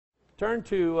Turn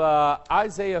to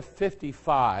Isaiah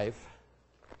 55.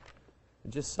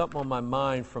 Just something on my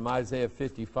mind from Isaiah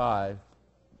 55.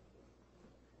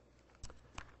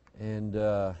 And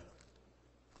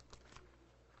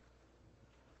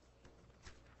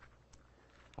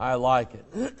I like it.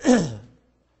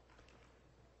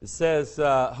 It says,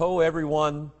 Ho,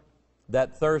 everyone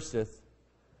that thirsteth,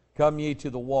 come ye to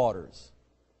the waters.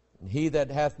 And he that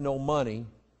hath no money,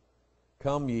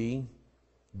 come ye,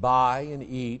 buy and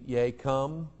eat. Yea,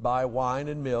 come, buy wine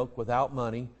and milk without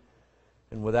money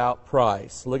and without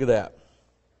price. Look at that.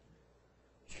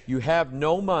 You have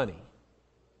no money.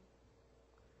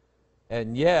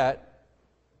 And yet,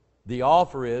 the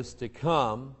offer is to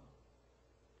come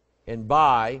and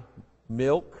buy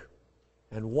milk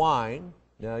and wine.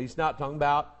 Now, he's not talking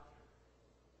about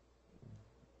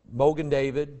Mogan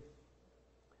David,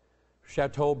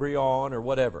 Chateaubriand, or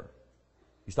whatever.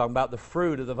 He's talking about the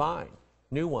fruit of the vine,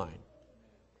 new wine.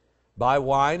 Buy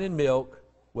wine and milk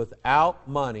without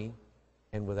money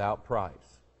and without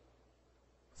price.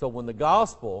 So when the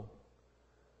gospel,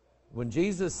 when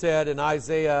Jesus said in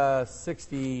Isaiah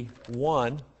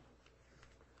 61,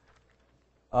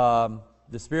 the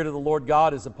Spirit of the Lord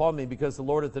God is upon me, because the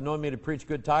Lord hath anointed me to preach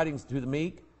good tidings to the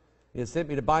meek. He has sent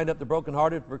me to bind up the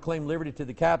brokenhearted, to proclaim liberty to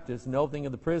the captives, and the opening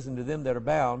of the prison to them that are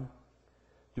bound,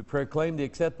 to proclaim the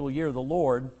acceptable year of the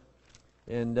Lord.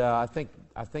 And I think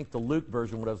the Luke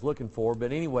version, what I was looking for.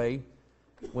 But anyway,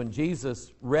 when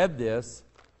Jesus read this,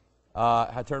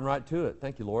 I turned right to it.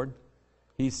 Thank you, Lord.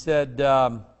 He said,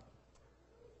 the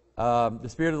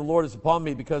Spirit of the Lord is upon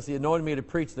me, because He anointed me to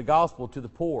preach the gospel to the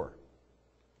poor.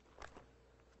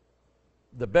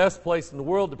 The best place in the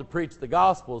world to preach the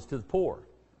gospel is to the poor,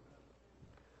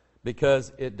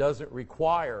 because it doesn't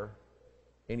require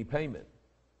any payment.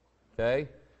 Okay?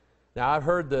 Now, I've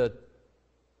heard the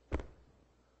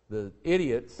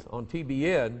idiots on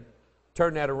TBN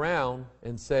turn that around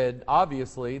and said,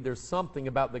 obviously, there's something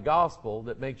about the gospel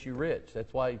that makes you rich.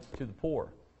 That's why it's to the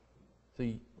poor.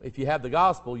 So if you have the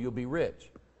gospel, you'll be rich.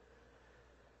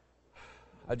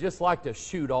 I just like to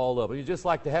shoot all of them. You just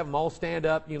like to have them all stand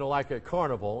up, like a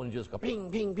carnival, and just go ping,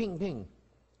 ping, ping, ping.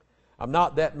 I'm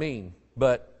not that mean,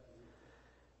 but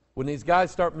when these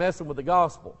guys start messing with the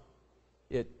gospel,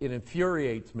 it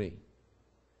infuriates me,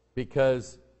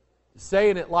 because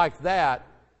saying it like that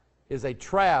is a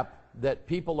trap that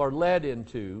people are led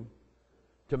into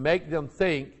to make them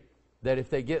think that if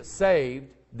they get saved,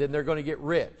 then they're going to get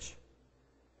rich.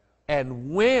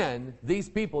 And when these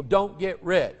people don't get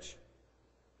rich,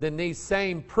 then these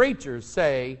same preachers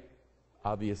say,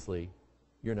 obviously,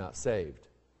 you're not saved.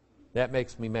 That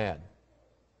makes me mad.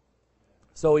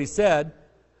 So he said,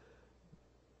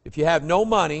 if you have no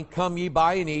money, come ye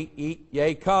buy and eat. Eat,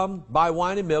 yea, come, buy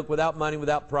wine and milk without money,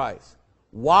 without price.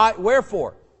 Why?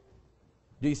 Wherefore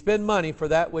do ye spend money for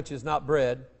that which is not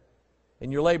bread,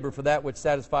 and your labor for that which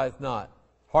satisfieth not?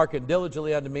 Hearken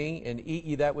diligently unto me, and eat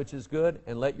ye that which is good,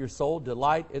 and let your soul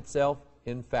delight itself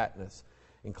in fatness.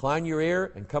 Incline your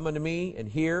ear, and come unto me, and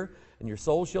hear, and your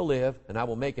soul shall live, and I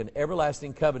will make an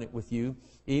everlasting covenant with you,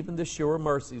 even the sure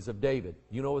mercies of David.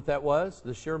 You know what that was?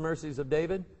 The sure mercies of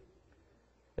David?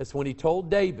 That's when he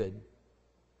told David,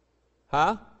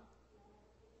 they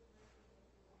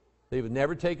would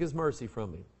never take his mercy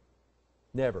from him.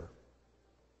 Never.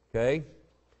 Okay?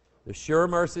 The sure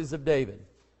mercies of David.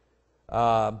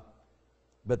 But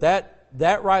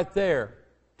that right there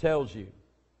tells you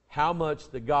how much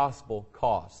the gospel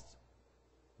costs.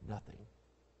 Nothing.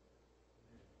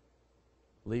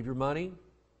 Leave your money.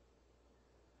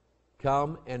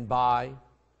 Come and buy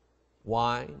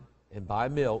wine and buy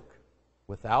milk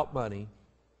without money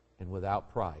and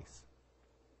without price.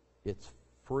 It's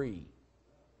free.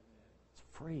 It's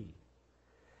free.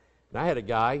 And I had a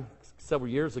guy several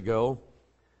years ago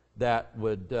that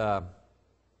would,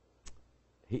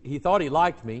 he thought he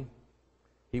liked me.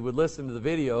 He would listen to the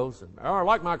videos, and I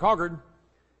like Mike Hoggard,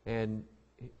 and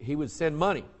he would send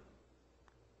money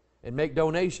and make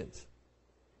donations.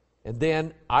 And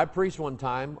then I preached one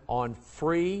time on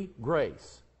free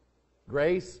grace.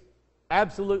 Grace,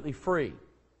 absolutely free.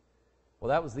 Well,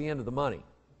 that was the end of the money.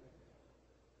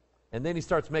 And then he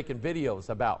starts making videos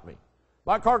about me.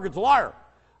 Mike Hoggard's a liar.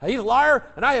 He's a liar,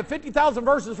 and I have 50,000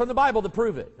 verses from the Bible to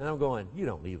prove it. And I'm going, you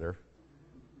don't either.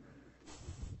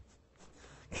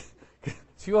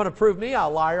 If you want to prove me a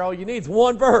liar, all you need is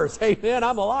one verse. Amen.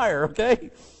 I'm a liar,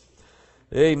 okay?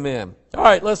 Amen. All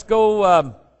right, let's go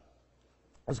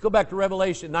back to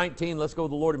Revelation 19. Let's go to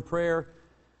the Lord in prayer.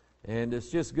 And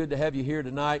it's just good to have you here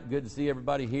tonight. Good to see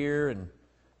everybody here. And,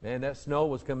 man, that snow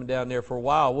was coming down there for a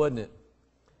while, wasn't it?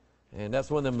 And that's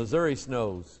one of the Missouri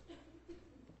snows.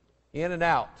 In and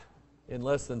out. in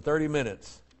less than 30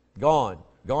 minutes. Gone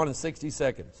in 60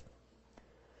 seconds.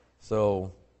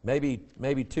 So maybe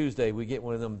Tuesday we get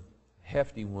one of them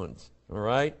hefty ones, all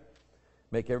right?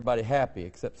 Make everybody happy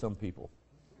except some people.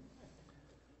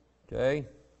 Okay?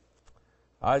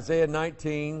 Isaiah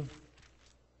 19.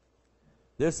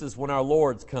 This is when our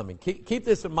Lord's coming. Keep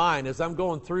this in mind as I'm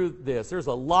going through this. There's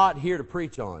a lot here to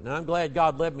preach on, and I'm glad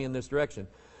God led me in this direction,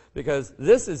 because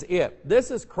this is it. This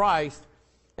is Christ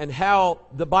and how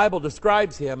the Bible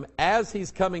describes Him as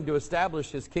He's coming to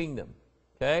establish His kingdom.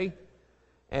 Okay?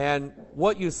 And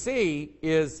what you see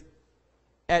is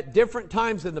at different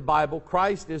times in the Bible,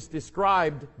 Christ is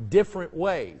described different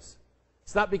ways.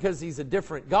 It's not because He's a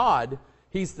different God.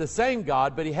 He's the same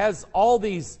God, but He has all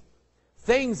these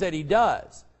things that He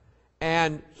does.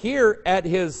 And here at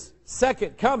His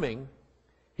second coming,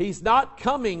 He's not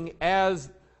coming as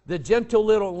the gentle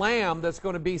little lamb that's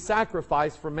going to be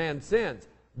sacrificed for man's sins.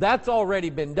 That's already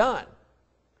been done.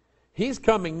 He's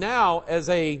coming now as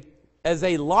a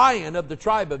lion of the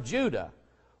tribe of Judah,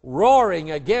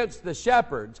 roaring against the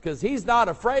shepherds, because He's not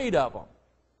afraid of them,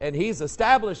 and He's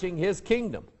establishing His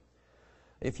kingdom.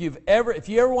 If you ever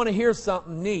want to hear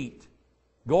something neat,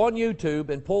 go on YouTube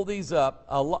and pull these up,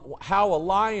 how a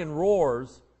lion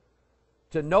roars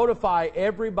to notify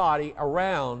everybody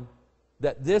around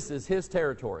that this is his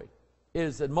territory. It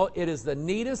is the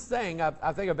neatest thing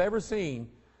I think I've ever seen.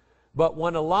 But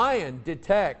when a lion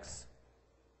detects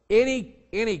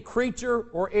any creature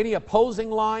or any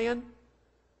opposing lion,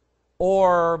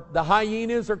 or the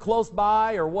hyenas are close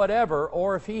by or whatever,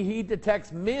 or if he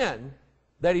detects men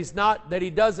that he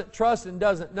doesn't trust and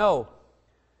doesn't know,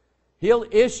 he'll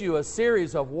issue a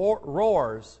series of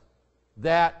roars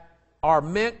that are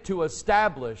meant to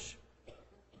establish,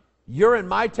 you're in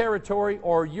my territory,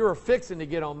 or you're fixing to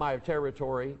get on my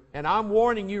territory, and I'm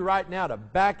warning you right now to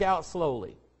back out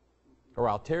slowly, or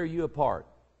I'll tear you apart.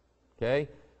 Okay?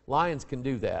 Lions can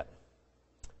do that.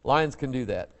 Lions can do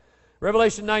that.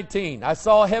 Revelation 19, I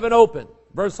saw heaven open.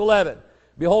 Verse 11,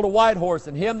 behold a white horse,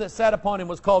 and him that sat upon him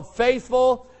was called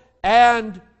Faithful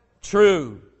and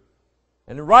True.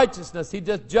 And in righteousness he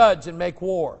doth judge and make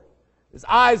war. His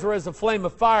eyes were as a flame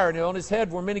of fire, and on his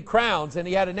head were many crowns, and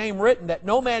he had a name written that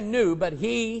no man knew but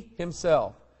he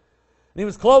himself. And he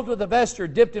was clothed with a vesture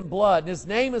dipped in blood, and his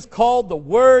name is called the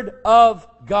Word of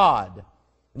God.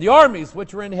 And the armies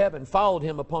which were in heaven followed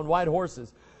him upon white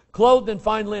horses, clothed in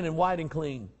fine linen, white and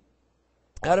clean.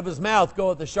 Out of his mouth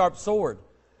goeth a sharp sword,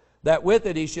 that with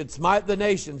it he should smite the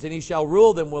nations, and he shall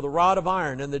rule them with a rod of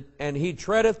iron. And he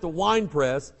treadeth the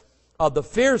winepress of the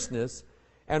fierceness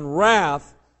and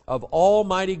wrath of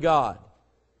Almighty God.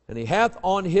 And he hath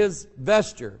on his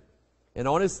vesture and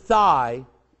on his thigh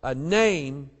a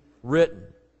name written,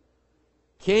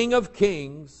 King of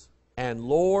Kings and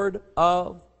Lord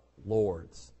of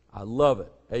Lords. I love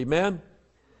it. Amen.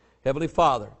 Heavenly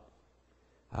Father,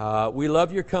 we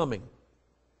love your coming.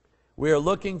 We are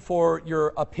looking for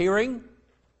your appearing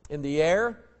in the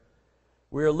air.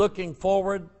 We are looking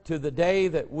forward to the day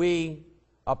that we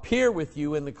appear with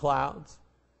you in the clouds.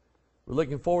 We're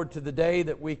looking forward to the day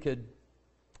that we could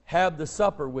have the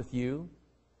supper with you.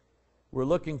 We're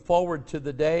looking forward to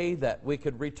the day that we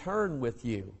could return with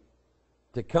you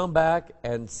to come back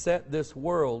and set this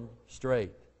world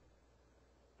straight.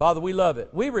 Father, we love it.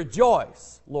 We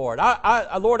rejoice, Lord.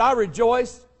 Lord, I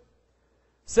rejoiced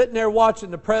sitting there watching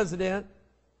the president.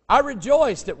 I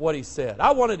rejoiced at what he said.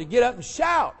 I wanted to get up and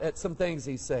shout at some things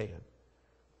he's saying.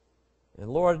 And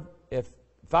Lord, if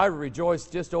I rejoice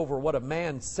just over what a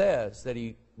man says that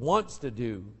he wants to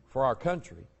do for our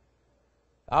country,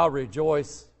 I'll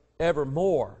rejoice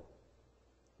evermore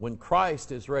when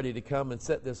Christ is ready to come and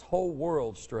set this whole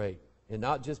world straight and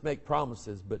not just make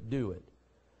promises, but do it.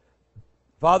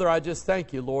 Father, I just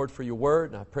thank you, Lord, for your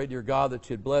word, and I pray, dear God, that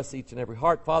you'd bless each and every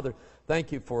heart. Father,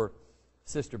 thank you for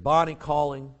Sister Bonnie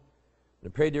calling.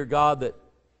 And I pray, dear God, that,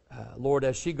 Lord,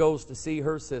 as she goes to see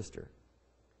her sister,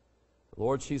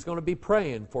 Lord, she's going to be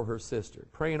praying for her sister,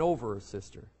 praying over her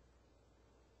sister.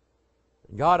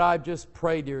 And God, I just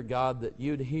pray, dear God, that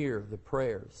you'd hear the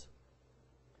prayers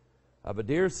of a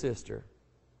dear sister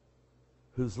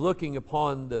who's looking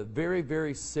upon the very,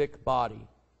 very sick body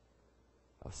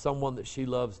of someone that she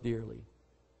loves dearly.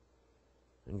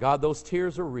 And God, those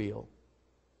tears are real.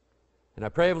 And I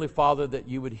pray, Heavenly Father, that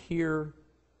you would hear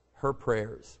her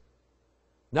prayers,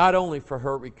 not only for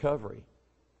her recovery,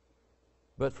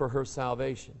 but for her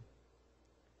salvation.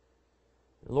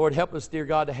 And Lord, help us, dear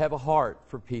God, to have a heart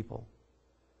for people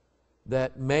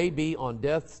that may be on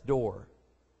death's door,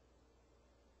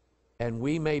 and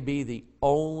we may be the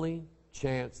only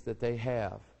chance that they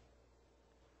have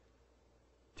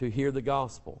to hear the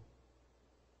gospel.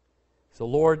 So,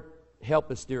 Lord,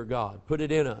 help us, dear God. Put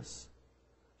it in us.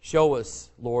 Show us,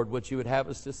 Lord, what you would have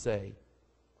us to say.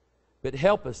 But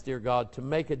help us, dear God, to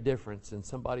make a difference in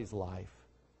somebody's life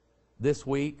this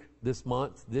week, this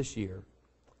month, this year.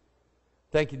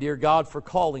 Thank you, dear God, for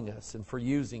calling us and for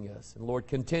using us. And, Lord,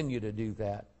 continue to do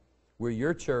that. We're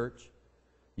your church.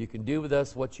 You can do with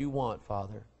us what you want,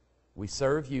 Father. We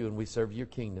serve you and we serve your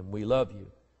kingdom. We love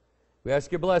you. We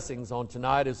ask your blessings on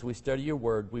tonight as we study your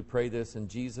word. We pray this in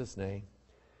Jesus' name.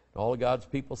 And all of God's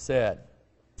people said,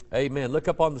 amen. Look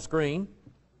up on the screen.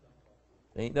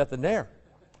 Ain't nothing there.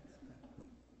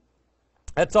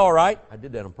 That's all right. I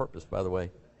did that on purpose, by the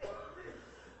way.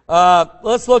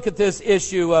 Let's look at this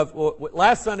issue of,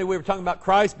 last Sunday we were talking about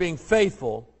Christ being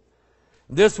faithful.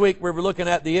 This week we were looking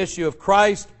at the issue of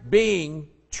Christ being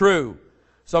true.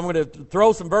 So I'm going to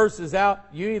throw some verses out.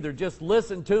 You either just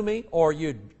listen to me or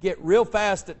you get real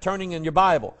fast at turning in your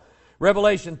Bible.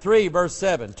 Revelation 3 verse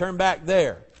 7. Turn back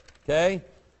there. Okay?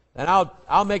 And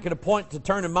I'll make it a point to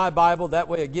turn in my Bible. That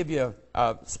way I give you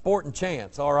a sporting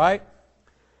chance. All right?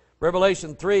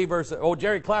 Revelation 3 verse...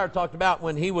 Jerry Clower talked about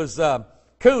when he was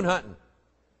coon hunting.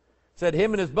 Said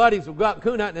him and his buddies would go out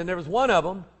coon hunting, and there was one of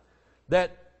them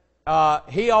that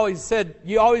he always said,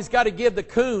 you always got to give the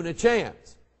coon a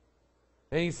chance.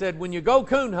 And he said, when you go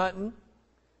coon hunting,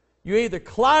 you either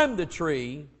climb the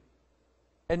tree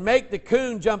and make the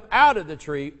coon jump out of the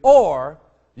tree, or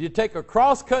you take a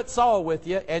cross-cut saw with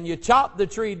you and you chop the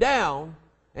tree down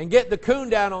and get the coon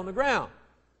down on the ground.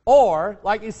 Or,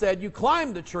 like he said, you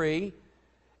climb the tree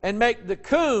and make the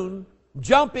coon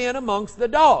jump in amongst the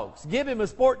dogs. Give him a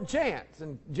sporting chance.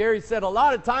 And Jerry said a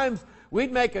lot of times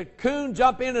we'd make a coon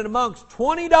jump in and amongst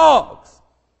 20 dogs.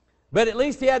 But at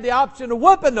least he had the option of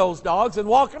whooping those dogs and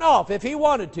walking off if he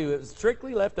wanted to. It was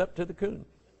strictly left up to the coon.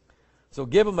 So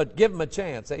give him a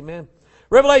chance. Amen.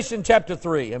 Revelation chapter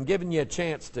 3. I'm giving you a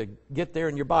chance to get there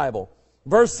in your Bible.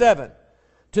 Verse 7.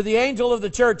 To the angel of the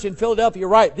church in Philadelphia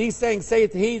write, these things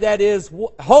saith he that is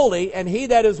holy, and he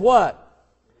that is what?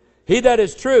 He that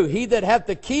is true, he that hath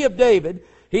the key of David,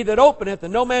 he that openeth,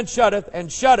 and no man shutteth,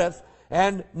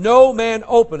 and no man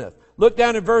openeth. Look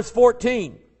down in verse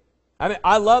 14.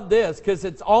 I love this because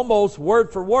it's almost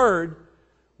word for word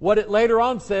what it later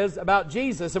on says about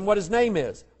Jesus and what his name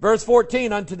is. Verse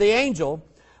 14, unto the angel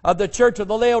of the church of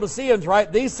the Laodiceans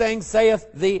write, these things saith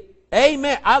the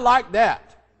Amen. I like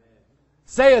that.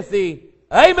 Saith the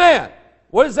Amen.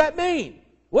 What does that mean?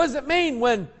 What does it mean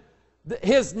when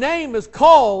his name is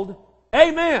called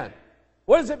Amen?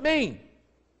 What does it mean?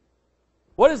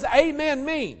 What does Amen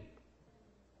mean?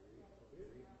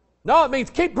 No, it means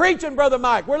keep preaching, Brother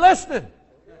Mike. We're listening.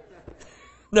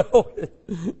 No.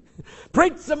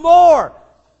 Preach some more.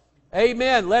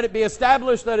 Amen. Let it be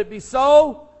established. Let it be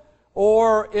so.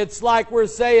 Or it's like we're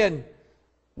saying,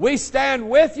 we stand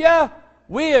with you.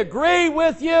 We agree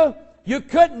with you. You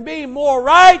couldn't be more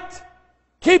right.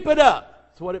 Keep it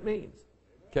up. That's what it means.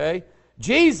 Okay?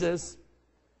 Jesus,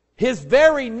 his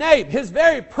very name, his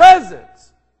very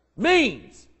presence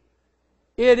means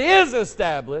it is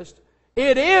established.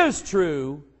 It is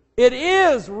true, it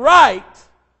is right,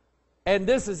 and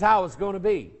this is how it's going to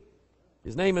be.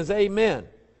 His name is Amen.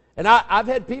 And I've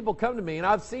had people come to me, and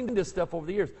I've seen this stuff over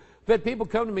the years. I've had people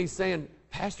come to me saying,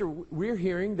 Pastor, we're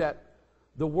hearing that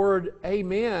the word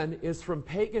Amen is from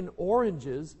pagan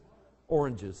oranges.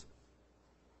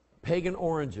 Pagan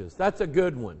oranges. That's a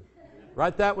good one.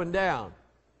 Write that one down.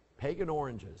 Pagan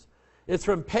oranges. It's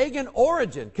from pagan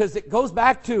origin, because it goes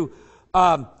back to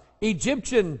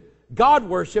Egyptian God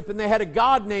worship, and they had a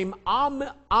god named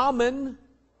Amun-Ra.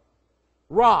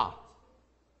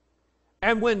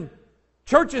 And when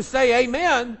churches say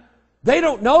Amen, they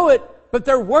don't know it, but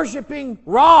they're worshiping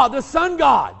Ra, the sun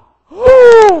god.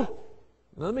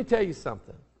 Let me tell you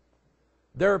something.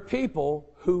 There are people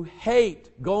who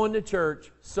hate going to church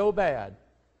so bad,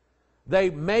 they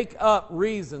make up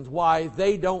reasons why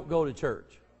they don't go to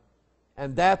church.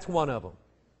 And that's one of them.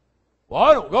 Well,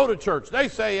 I don't go to church. They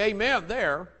say Amen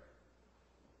there.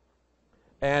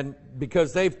 And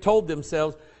because they've told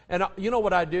themselves, and you know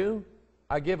what I do?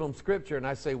 I give them scripture and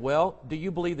I say, well, do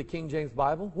you believe the King James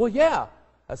Bible? Well, yeah.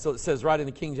 So it says right in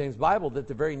the King James Bible that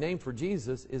the very name for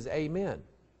Jesus is Amen.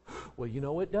 Well, you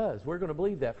know it does. We're going to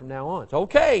believe that from now on. It's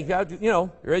okay. You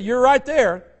know, you're right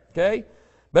there. Okay?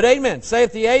 But Amen.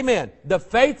 Saith the Amen. The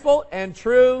faithful and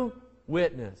true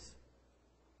witness.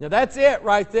 Now that's it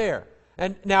right there.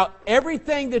 And now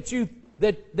everything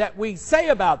that we say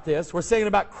about this, we're saying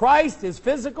about Christ, His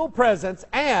physical presence,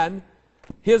 and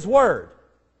His Word.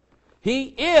 He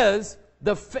is,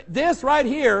 this right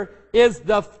here is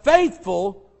the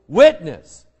faithful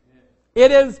witness.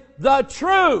 It is the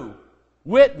true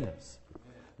witness.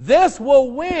 this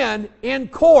will win in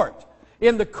court,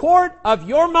 in the court of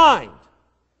your mind.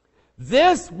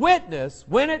 This witness,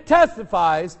 when it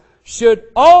testifies, should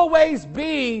always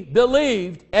be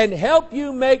believed and help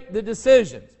you make the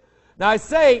decisions. Now I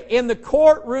say in the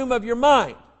courtroom of your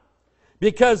mind,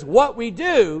 because what we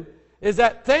do is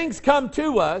that things come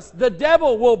to us, the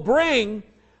devil will bring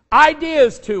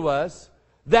ideas to us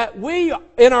that we,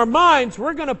 in our minds,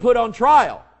 we're going to put on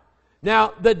trial.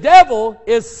 Now, the devil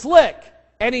is slick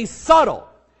and he's subtle,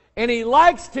 and he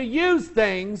likes to use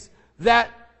things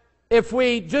that if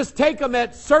we just take them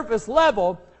at surface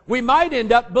level, we might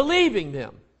end up believing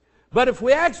them. But if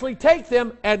we actually take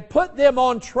them and put them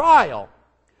on trial,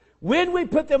 when we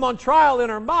put them on trial in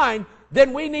our mind,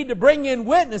 then we need to bring in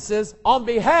witnesses on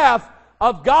behalf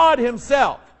of God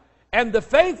Himself. And the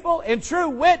faithful and true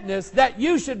witness that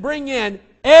you should bring in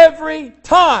every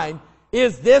time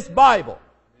is this Bible.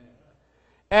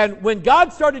 And when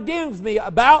God started dealing with me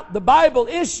about the Bible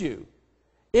issue,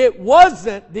 it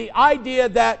wasn't the idea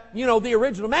that, the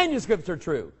original manuscripts are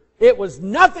true. It was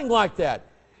nothing like that.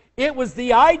 It was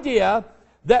the idea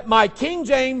that my King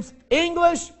James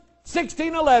English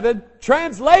 1611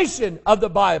 translation of the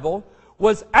Bible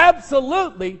was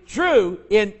absolutely true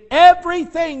in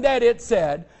everything that it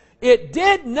said. It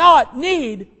did not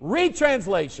need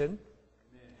retranslation.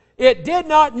 It did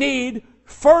not need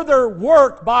further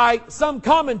work by some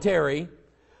commentary.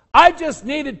 I just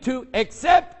needed to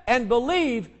accept and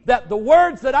believe that the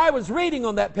words that I was reading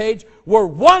on that page were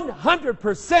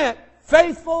 100%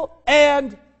 faithful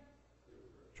and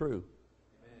true.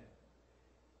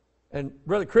 And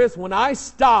Brother Chris, when I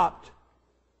stopped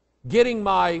getting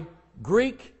my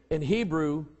Greek and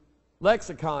Hebrew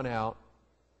lexicon out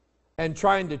and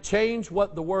trying to change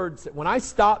what the words said, when I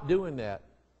stopped doing that,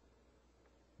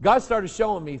 God started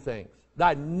showing me things that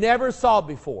I never saw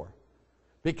before.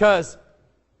 Because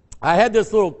I had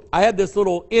this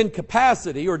little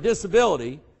incapacity or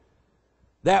disability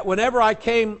that whenever I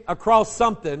came across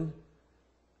something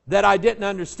that I didn't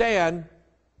understand,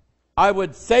 I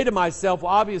would say to myself,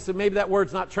 well, obviously maybe that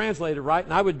word's not translated right,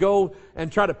 and I would go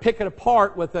and try to pick it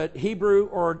apart with a Hebrew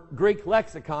or Greek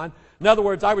lexicon. In other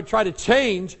words, I would try to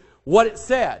change what it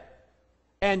said.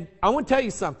 And I want to tell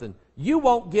you something. You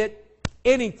won't get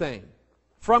anything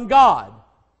from God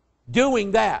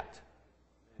doing that.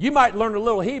 You might learn a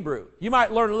little Hebrew. You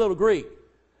might learn a little Greek.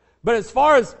 But as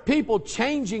far as people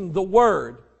changing the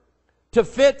word to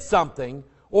fit something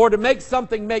or to make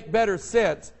something make better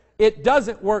sense, it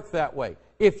doesn't work that way.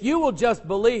 If you will just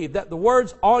believe that the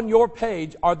words on your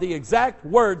page are the exact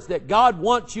words that God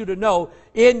wants you to know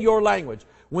in your language,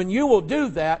 when you will do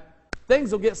that,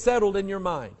 things will get settled in your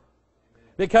mind.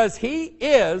 Because He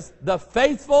is the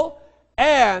faithful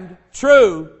and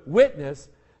true witness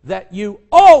that you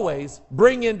always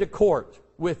bring into court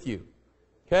with you.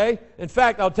 Okay? In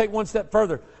fact, I'll take one step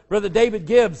further. Brother David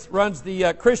Gibbs runs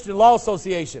the Christian Law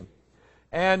Association.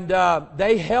 And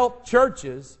they help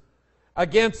churches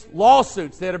against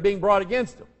lawsuits that are being brought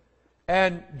against them.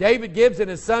 And David Gibbs and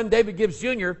his son, David Gibbs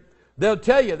Jr., they'll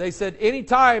tell you, they said,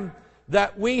 anytime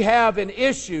that we have an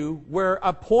issue where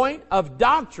a point of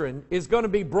doctrine is going to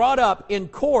be brought up in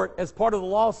court as part of the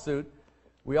lawsuit,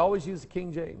 we always use the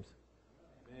King James.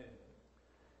 Amen.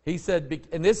 He said,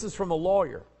 and this is from a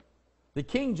lawyer, the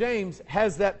King James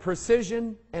has that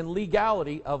precision and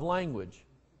legality of language.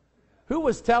 Who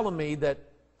was telling me that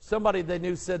somebody they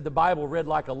knew said the Bible read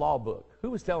like a law book? Who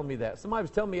was telling me that? Somebody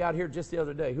was telling me out here just the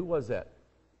other day. Who was that?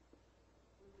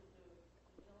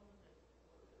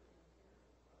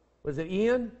 Was it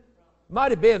Ian?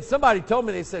 Might have been. Somebody told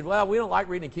me, they said, well, we don't like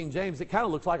reading King James. It kind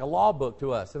of looks like a law book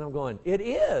to us. And I'm going, it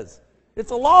is.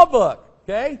 It's a law book,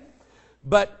 okay?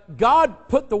 But God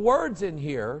put the words in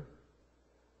here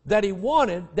that He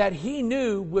wanted, that He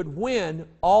knew would win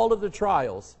all of the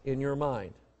trials in your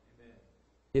mind. Amen.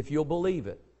 If you'll believe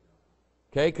it.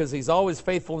 Okay, because He's always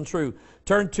faithful and true.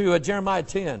 Turn to Jeremiah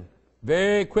 10.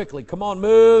 Very quickly. Come on,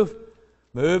 move.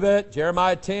 Move it.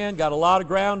 Jeremiah 10. Got a lot of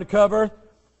ground to cover.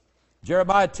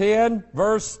 Jeremiah 10,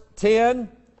 verse 10.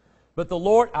 But the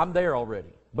Lord, I'm there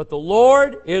already. But the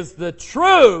Lord is the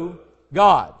true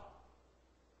God.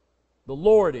 The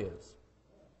Lord is.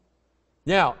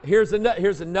 Now, here's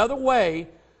another way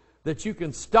that you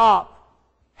can stop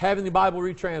having the Bible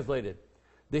retranslated.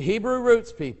 The Hebrew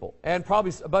roots people, and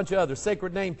probably a bunch of other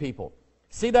sacred name people,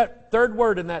 see that third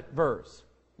word in that verse,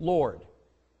 Lord.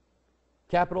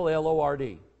 Capital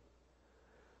L-O-R-D.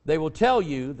 They will tell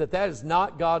you that that is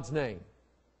not God's name.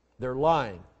 They're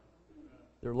lying.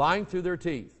 They're lying through their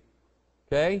teeth.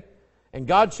 Okay? And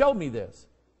God showed me this.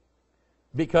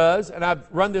 Because, and I've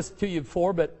run this to you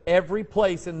before, but every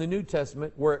place in the New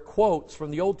Testament where it quotes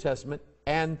from the Old Testament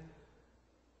And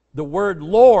the word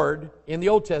Lord in the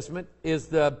Old Testament is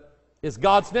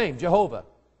God's name, Jehovah.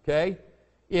 Okay?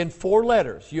 In 4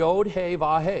 letters, Yod, He,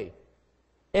 Vah, He.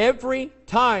 Every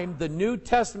time the New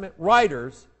Testament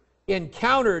writers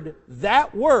encountered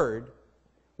that word,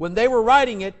 when they were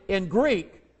writing it in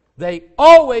Greek, they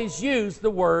always used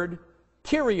the word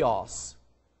Kyrios,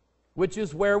 which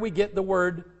is where we get the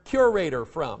word curator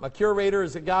from. A curator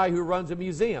is a guy who runs a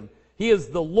museum. He is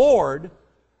the Lord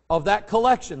of that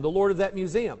collection, the Lord of that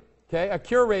museum. Okay? A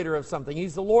curator of something.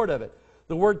 He's the Lord of it.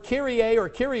 The word Kyrie or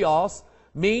Kyrios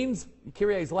means,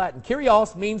 Kyrie is Latin,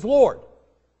 Kyrios means Lord.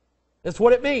 That's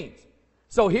what it means.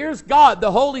 So here's God,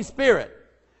 the Holy Spirit.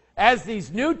 As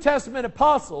these New Testament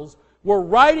apostles were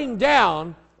writing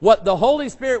down what the Holy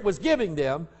Spirit was giving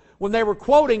them, when they were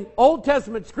quoting Old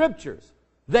Testament scriptures,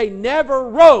 they never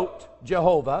wrote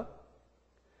Jehovah.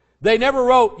 They never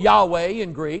wrote Yahweh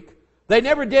in Greek. They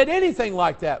never did anything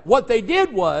like that. What they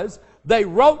did was they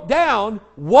wrote down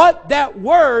what that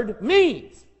word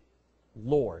means.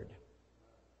 Lord.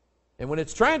 And when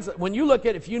it's when you look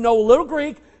at, if you know a little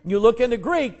Greek, and you look into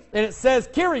Greek, and it says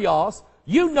Kyrios,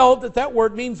 you know that that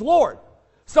word means Lord.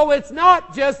 So it's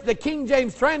not just the King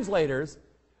James translators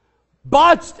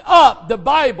botched up the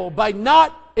Bible by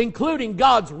not including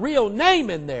God's real name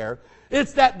in there.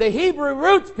 It's that the Hebrew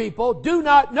roots people do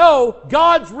not know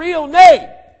God's real name.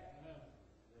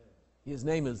 His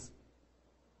name is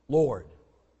Lord.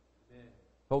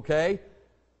 Okay?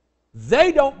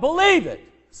 They don't believe it.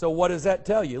 So what does that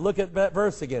tell you? Look at that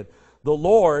verse again. The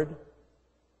Lord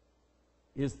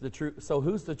is the true. So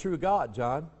who's the true God,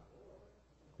 John?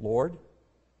 Lord.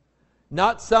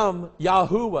 Not some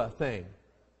Yahuwah thing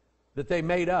that they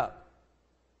made up.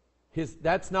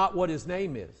 That's not what His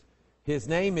name is. His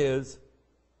name is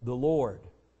the Lord.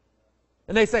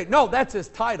 And they say, no, that's His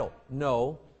title.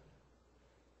 No,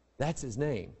 that's His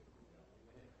name.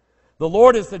 The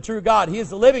Lord is the true God. He is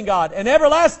the living God, an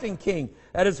everlasting King.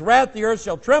 At His wrath the earth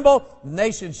shall tremble. The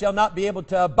nations shall not be able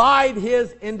to abide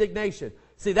His indignation.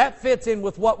 See, that fits in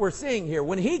with what we're seeing here.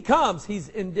 When He comes, He's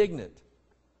indignant.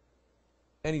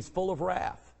 And He's full of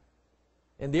wrath.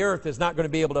 And the earth is not going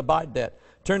to be able to abide that.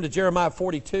 Turn to Jeremiah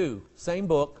 42. Same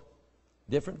book,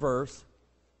 different verse.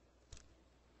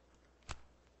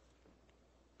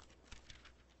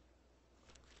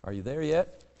 Are you there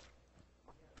yet?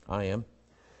 I am.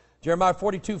 Jeremiah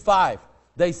 42:5.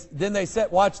 Then they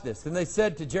said, watch this. Then they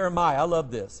said to Jeremiah, I love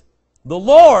this. The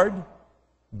Lord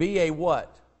be a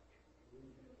what?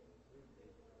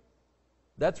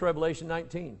 That's Revelation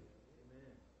 19.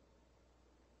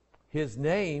 His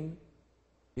name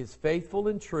is faithful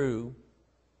and true.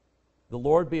 The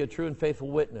Lord be a true and faithful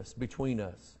witness between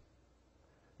us.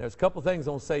 There's a couple things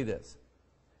I want to say this.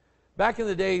 Back in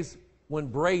the days when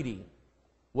Brady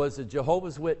was a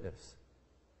Jehovah's Witness,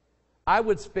 I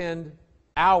would spend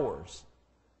hours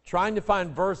trying to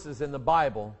find verses in the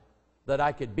Bible that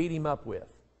I could beat him up with.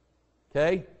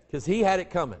 Okay? Because he had it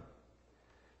coming.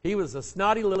 He was a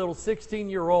snotty little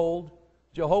 16-year-old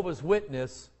Jehovah's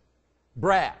Witness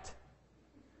brat.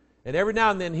 And every now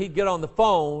and then he'd get on the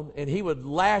phone and he would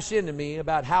lash into me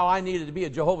about how I needed to be a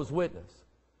Jehovah's Witness.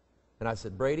 And I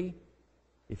said, Brady,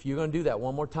 if you're going to do that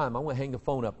one more time, I'm going to hang the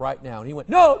phone up right now. And he went,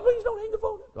 no, please don't hang the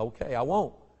phone up. Okay, I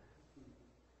won't.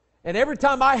 And every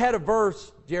time I had a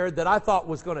verse, Jared, that I thought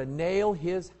was going to nail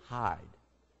his hide,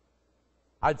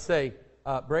 I'd say,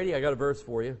 Brady, I got a verse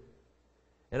for you.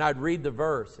 And I'd read the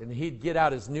verse, and he'd get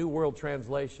out his New World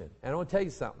Translation. And I want to tell you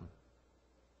something.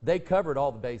 They covered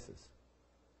all the bases.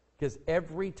 Because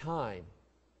every time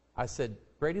I said,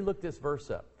 Brady, look this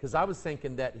verse up. Because I was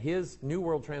thinking that his New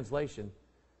World Translation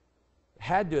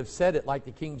had to have said it like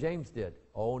the King James did.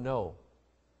 Oh, no.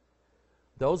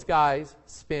 Those guys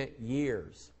spent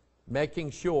years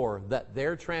making sure that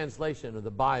their translation of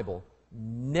the Bible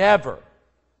never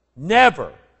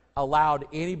allowed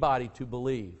anybody to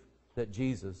believe that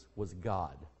Jesus was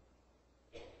God.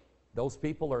 Those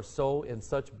people are so in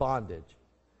such bondage,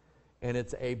 and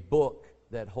it's a book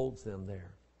that holds them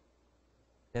there.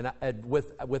 And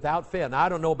without fail, and I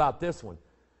don't know about this one,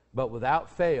 but without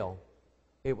fail,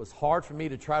 it was hard for me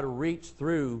to try to reach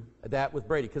through that with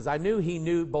Brady, because I knew he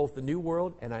knew both the New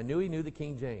World and I knew he knew the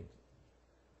King James.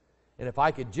 And if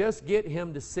I could just get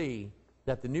him to see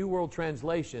that the New World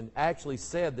Translation actually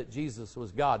said that Jesus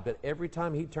was God, but every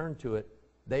time he turned to it,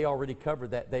 they already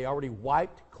covered that. They already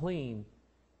wiped clean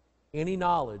any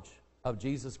knowledge of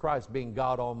Jesus Christ being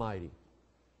God Almighty.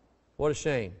 What a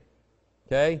shame.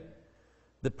 Okay?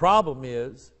 The problem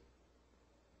is,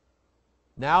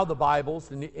 now the Bibles,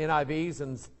 the NIVs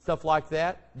and stuff like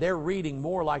that, they're reading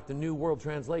more like the New World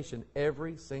Translation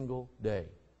every single day.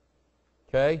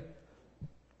 Okay?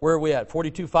 Where are we at?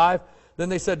 42:5. Then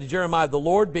they said to Jeremiah, the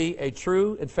Lord be a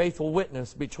true and faithful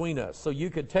witness between us. So you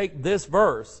could take this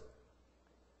verse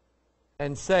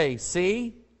and say,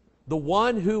 see, the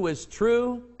one who is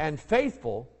true and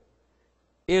faithful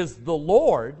is the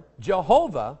Lord,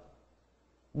 Jehovah,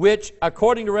 which,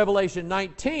 according to Revelation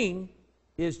 19,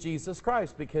 is Jesus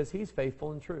Christ, because He's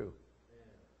faithful and true.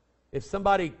 If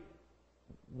somebody,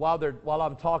 while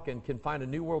I'm talking, can find a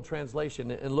New World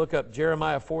Translation and look up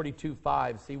Jeremiah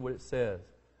 42:5, see what it says.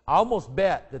 I almost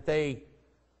bet that they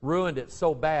ruined it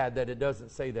so bad that it doesn't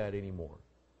say that anymore.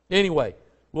 Anyway,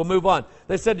 we'll move on.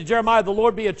 They said to Jeremiah, the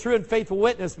Lord be a true and faithful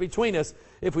witness between us,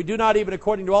 if we do not even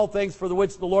according to all things for the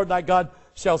which the Lord thy God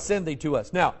shall send thee to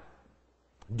us. Now,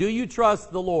 do you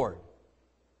trust the Lord?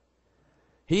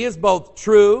 He is both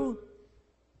true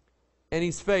and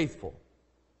He's faithful.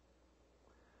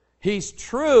 He's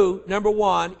true, number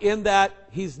one, in that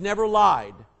He's never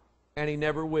lied and He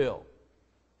never will.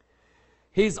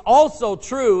 He's also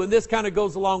true, and this kind of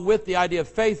goes along with the idea of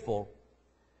faithful,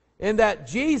 in that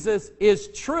Jesus is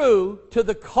true to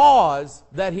the cause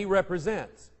that He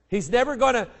represents. He's never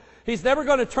going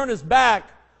to turn His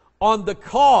back on the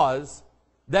cause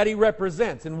that He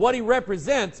represents. And what He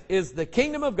represents is the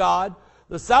kingdom of God,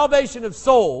 the salvation of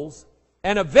souls,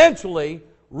 and eventually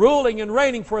ruling and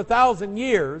reigning for 1,000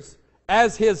 years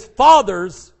as His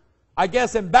Father's, I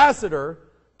guess, ambassador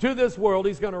to this world.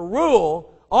 He's going to rule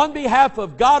on behalf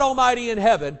of God Almighty in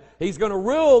heaven. He's going to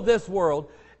rule this world,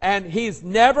 and He's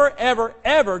never, ever,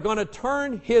 ever going to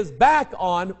turn His back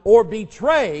on or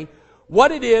betray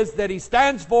what it is that He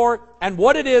stands for and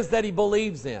what it is that He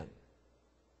believes in.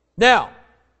 Now,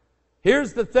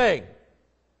 here's the thing.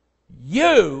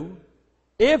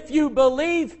 If you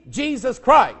believe Jesus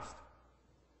Christ,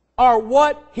 are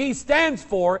what He stands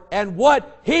for and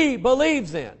what He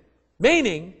believes in.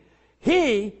 Meaning,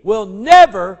 He will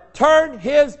never turn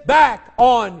His back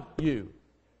on you.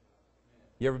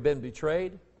 You ever been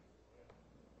betrayed?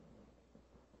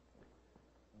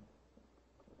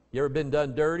 You ever been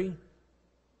done dirty?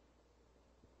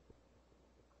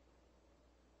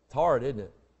 It's hard, isn't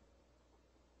it?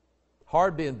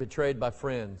 Hard being betrayed by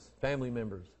friends, family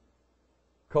members,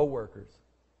 co-workers.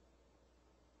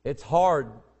 It's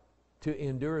hard to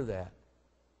endure that.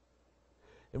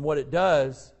 And what it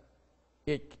does,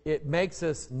 it makes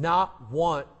us not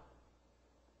want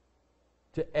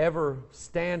to ever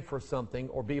stand for something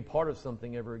or be a part of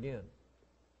something ever again.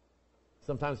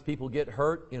 Sometimes people get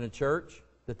hurt in a church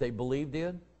that they believed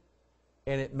in,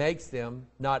 and it makes them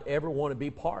not ever want to be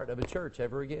part of a church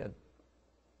ever again.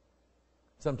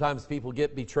 Sometimes people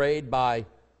get betrayed by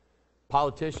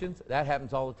politicians. That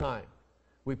happens all the time.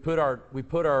 We put our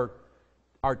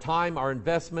time, our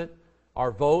investment,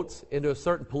 our votes into a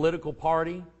certain political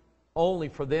party only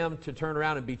for them to turn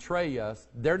around and betray us.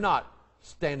 They're not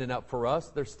standing up for us.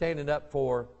 They're standing up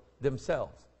for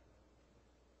themselves.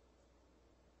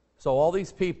 So all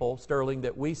these people, Sterling,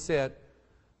 that we sent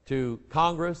to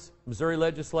Congress, Missouri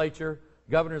legislature,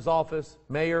 governor's office,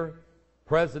 mayor,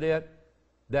 president,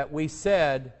 that we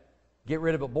said, get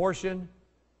rid of abortion,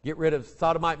 get rid of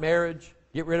sodomite marriage,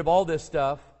 get rid of all this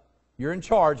stuff. You're in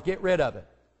charge, get rid of it.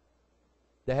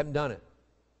 They haven't done it.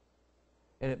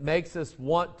 And it makes us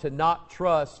want to not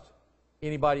trust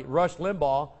anybody. Rush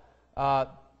Limbaugh,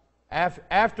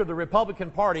 after the Republican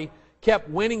Party kept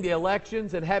winning the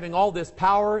elections and having all this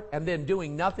power and then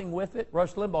doing nothing with it,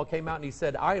 Rush Limbaugh came out and he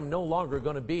said, I am no longer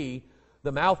going to be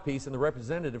the mouthpiece and the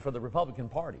representative for the Republican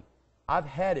Party. I've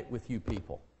had it with you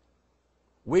people.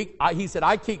 He said,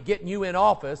 I keep getting you in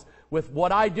office with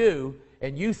what I do,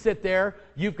 and you sit there,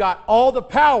 you've got all the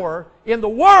power in the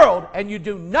world, and you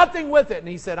do nothing with it. And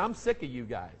he said, I'm sick of you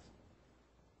guys.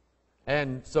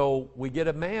 And so we get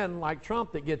a man like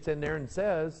Trump that gets in there and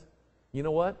says, you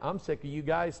know what, I'm sick of you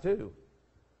guys too.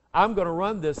 I'm going to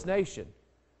run this nation.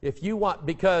 If you want,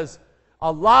 because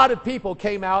a lot of people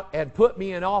came out and put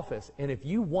me in office, and if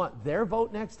you want their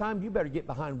vote next time, you better get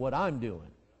behind what I'm doing.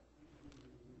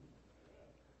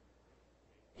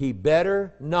 He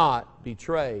better not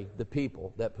betray the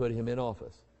people that put him in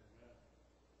office.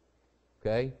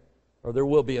 Okay? Or there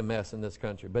will be a mess in this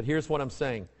country. But here's what I'm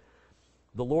saying.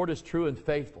 The Lord is true and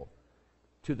faithful.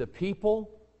 To the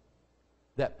people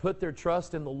that put their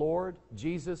trust in the Lord,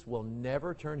 Jesus will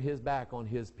never turn His back on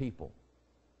His people.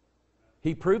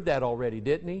 He proved that already,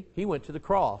 didn't He? He went to the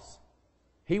cross.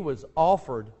 He was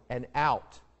offered an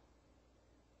out,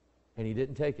 and He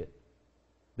didn't take it.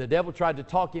 The devil tried to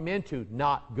talk Him into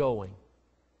not going,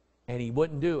 and He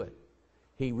wouldn't do it.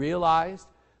 He realized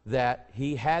that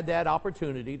He had that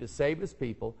opportunity to save His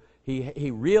people.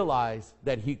 He realized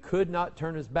that He could not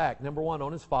turn His back, number one,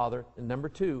 on His Father, and number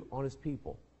two, on His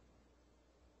people.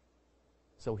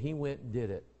 So he went and did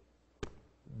it.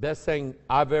 Best thing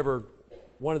I've ever,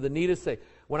 one of the neatest things.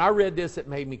 When I read this, it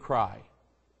made me cry.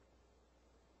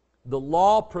 The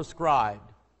law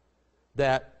prescribed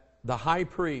that the high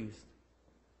priest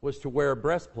was to wear a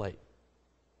breastplate.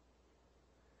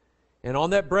 And on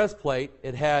that breastplate,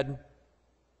 it had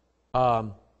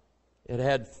 3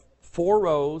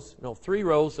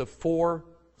 rows of 4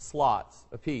 slots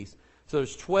apiece. So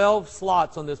there's 12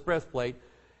 slots on this breastplate,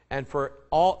 and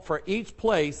for each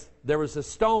place there was a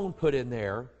stone put in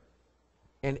there,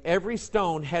 and every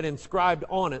stone had inscribed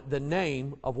on it the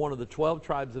name of one of the 12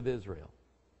 tribes of Israel.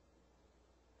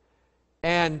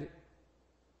 And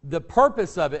the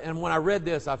purpose of it, and when I read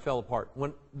this, I fell apart.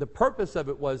 The purpose of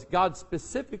it was, God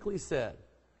specifically said,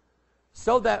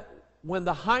 so that when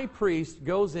the high priest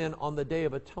goes in on the Day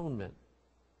of Atonement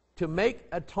to make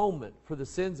atonement for the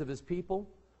sins of his people,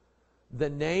 the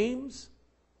names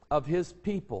of his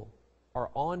people are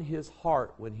on his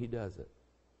heart when he does it.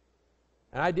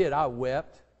 And I did. I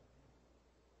wept.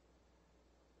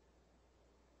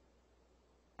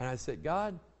 And I said,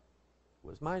 God,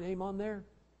 was my name on there?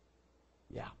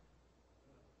 Yeah.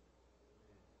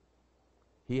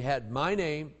 He had my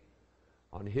name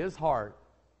on his heart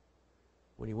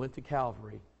when he went to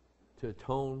Calvary to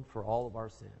atone for all of our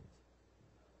sins.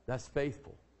 That's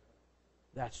faithful.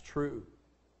 That's true.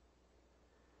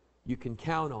 You can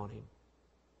count on him.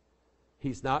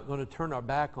 He's not going to turn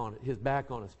his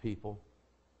back on his people.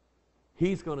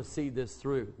 He's going to see this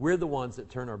through. We're the ones that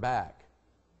turn our back.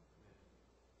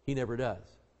 He never does.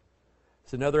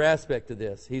 It's another aspect of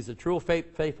this. He's a true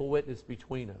faithful witness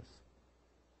between us.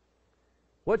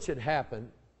 What should happen?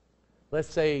 Let's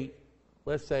say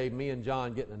me and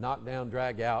John get in a knockdown,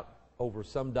 drag out over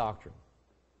some doctrine.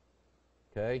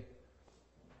 Okay?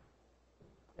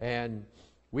 And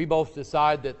we both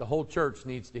decide that the whole church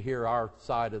needs to hear our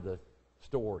side of the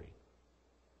story.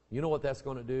 You know what that's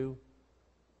going to do?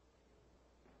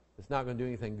 It's not going to do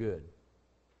anything good.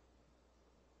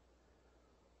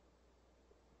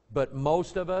 But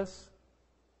most of us,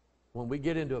 when we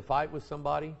get into a fight with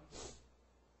somebody,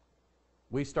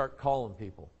 we start calling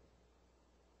people,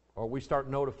 or we start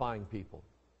notifying people,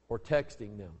 or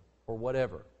texting them, or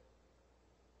whatever.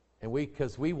 And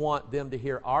because we want them to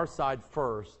hear our side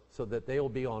first so that they will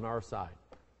be on our side.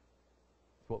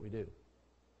 That's what we do. And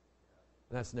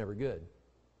that's never good.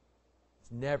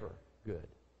 It's never good.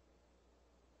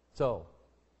 So,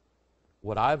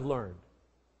 what I've learned,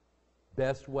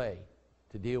 best way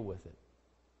to deal with it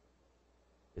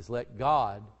is let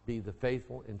God be the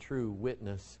faithful and true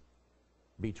witness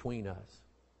between us.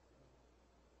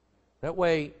 That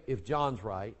way, if John's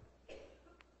right,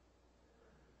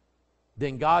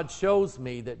 then God shows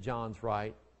me that John's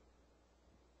right,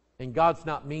 and God's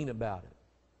not mean about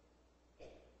it.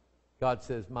 God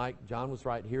says, Mike, John was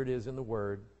right. Here it is in the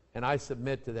Word. And I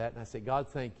submit to that, and I say, God,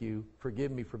 thank you. Forgive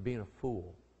me for being a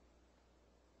fool.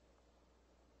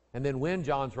 And then when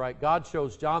John's right, God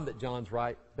shows John that John's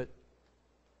right, but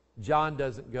John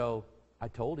doesn't go, I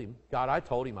told him. God, I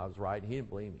told him I was right, and he didn't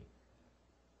believe me.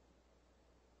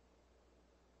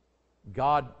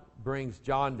 God brings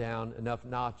John down enough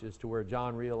notches to where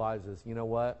John realizes, you know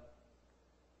what?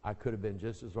 I could have been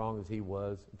just as wrong as he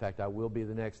was. In fact, I will be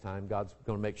the next time. God's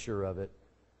going to make sure of it.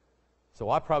 So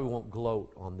I probably won't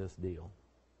gloat on this deal.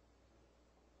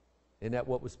 Isn't that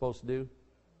what we're supposed to do?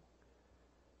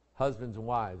 Husbands and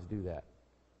wives do that.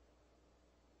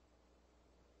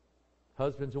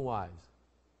 Husbands and wives,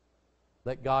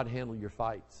 let God handle your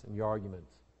fights and your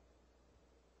arguments.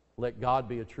 Let God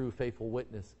be a true, faithful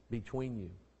witness between you.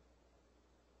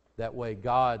 That way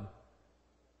God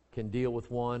can deal with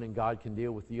one and God can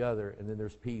deal with the other, and then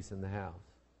there's peace in the house.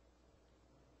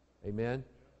 Amen?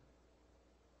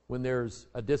 When there's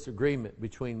a disagreement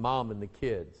between mom and the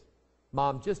kids,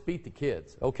 mom, just beat the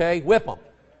kids, okay? Whip them.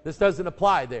 This doesn't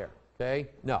apply there, okay?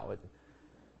 No.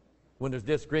 When there's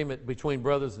disagreement between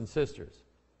brothers and sisters,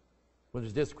 when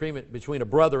there's disagreement between a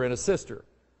brother and a sister,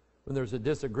 when there's a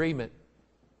disagreement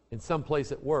in some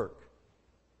place at work,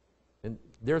 and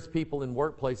there's people in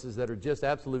workplaces that are just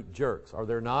absolute jerks, are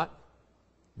there not?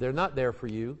 They're not there for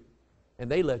you, and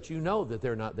they let you know that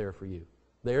they're not there for you.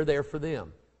 They're there for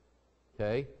them,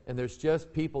 okay? And there's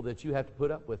just people that you have to put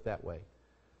up with that way.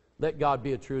 Let God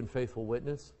be a true and faithful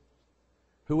witness.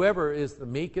 Whoever is the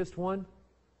meekest one,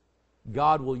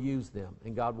 God will use them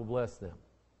and God will bless them.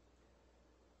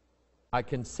 I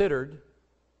considered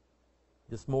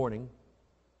this morning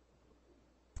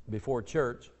before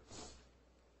church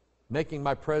making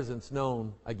my presence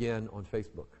known again on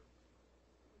Facebook.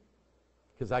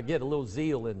 Because I get a little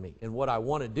zeal in me. And what I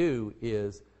want to do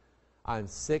is I'm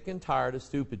sick and tired of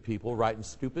stupid people writing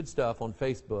stupid stuff on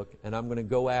Facebook, and I'm going to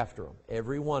go after them,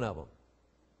 every one of them.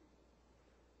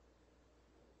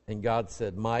 And God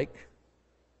said, Mike,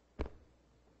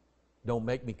 don't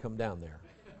make me come down there.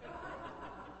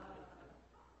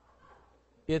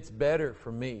 It's better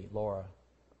for me, Laura,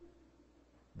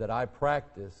 that I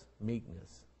practice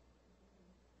meekness.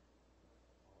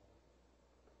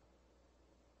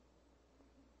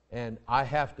 And I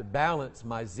have to balance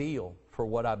my zeal for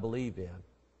what I believe in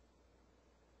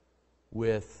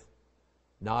with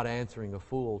not answering a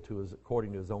fool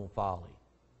according to his own folly.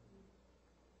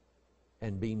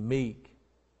 And be meek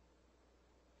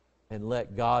and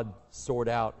let God sort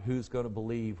out who's going to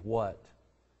believe what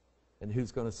and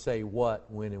who's going to say what,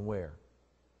 when, and where.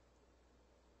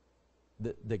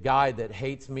 The guy that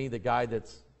hates me, the guy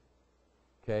that's,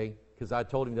 okay, because I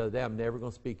told him the other day, I'm never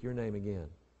going to speak your name again.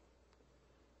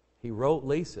 He wrote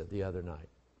Lisa the other night.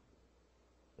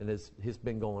 And it's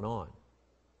been going on.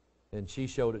 And she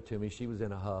showed it to me. She was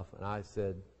in a huff. And I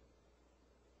said,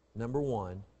 number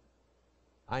one,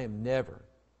 I am never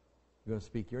going to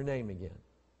speak your name again.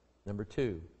 Number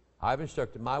two, I've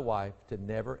instructed my wife to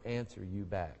never answer you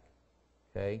back.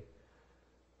 Okay?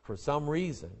 For some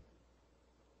reason,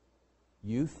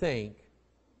 you think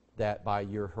that by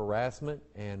your harassment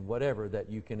and whatever, that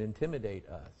you can intimidate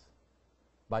us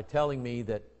by telling me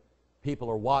that people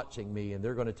are watching me and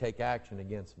they're going to take action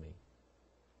against me.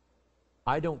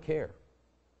 I don't care.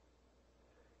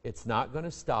 It's not going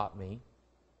to stop me.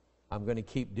 I'm going to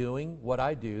keep doing what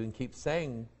I do and keep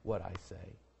saying what I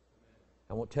say.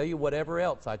 I won't tell you whatever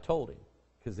else I told him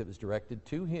because it was directed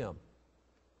to him.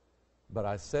 But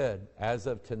I said, as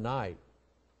of tonight,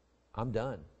 I'm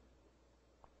done.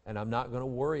 And I'm not going to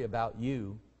worry about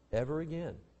you ever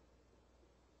again.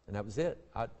 And that was it.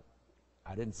 I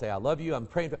didn't say I love you. I'm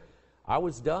praying. I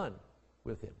was done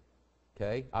with him.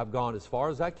 Okay? I've gone as far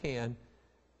as I can,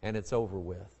 and it's over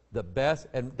with. The best,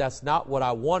 and that's not what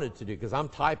I wanted to do, because I'm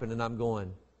typing and I'm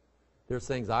going, there's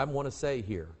things I want to say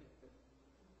here.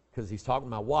 Because he's talking to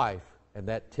my wife, and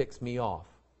that ticks me off.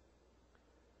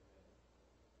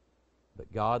 But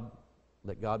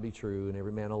let God be true and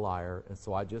every man a liar. And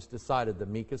so I just decided the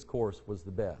meekest course was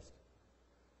the best.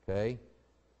 Okay?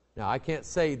 Now, I can't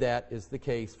say that is the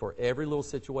case for every little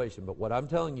situation, but what I'm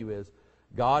telling you is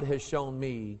God has shown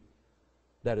me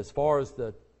that as far as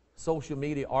the social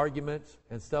media arguments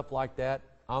and stuff like that,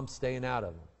 I'm staying out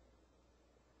of them.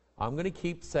 I'm going to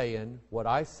keep saying what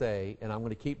I say, and I'm going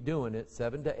to keep doing it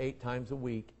 7 to 8 times a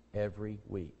week, every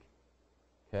week.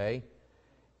 Okay?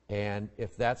 And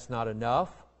if that's not enough,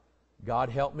 God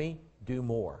help me, do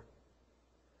more.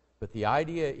 But the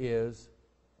idea is,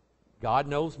 God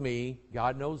knows me,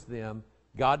 God knows them,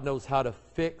 God knows how to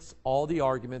fix all the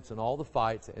arguments and all the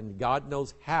fights, and God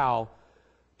knows how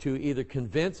to either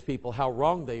convince people how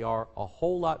wrong they are a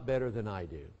whole lot better than I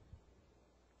do.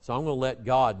 So I'm going to let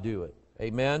God do it.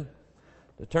 Amen?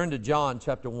 To turn to John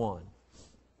chapter 1.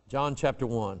 John chapter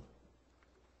 1.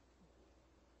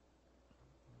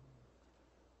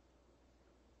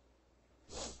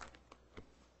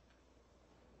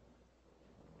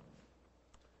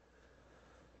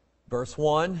 Verse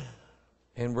 1,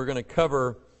 and we're going to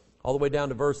cover all the way down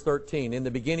to verse 13. In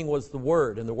the beginning was the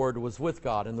Word, and the Word was with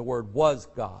God, and the Word was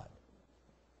God.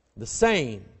 The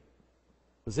same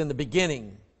was in the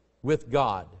beginning with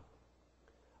God.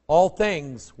 All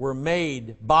things were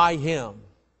made by Him,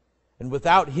 and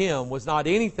without Him was not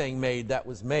anything made that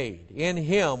was made. In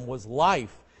Him was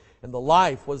life, and the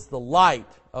life was the light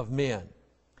of men.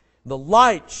 The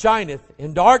light shineth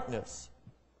in darkness,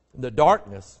 and the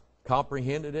darkness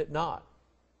comprehended it not.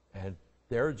 And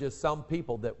there are just some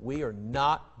people that we are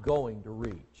not going to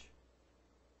reach.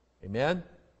 Amen?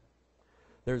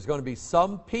 There's going to be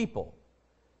some people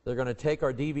that are going to take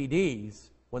our DVDs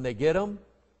when they get them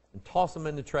and toss them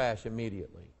in the trash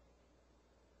immediately.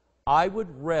 I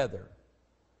would rather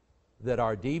that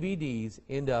our DVDs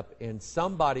end up in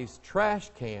somebody's trash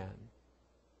can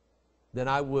than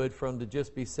I would for them to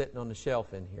just be sitting on the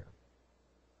shelf in here.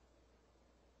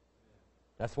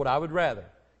 That's what I would rather.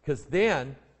 Because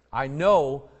then I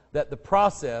know that the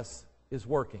process is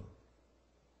working.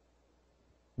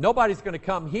 Nobody's going to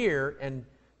come here and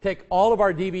take all of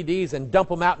our DVDs and dump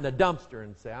them out in a dumpster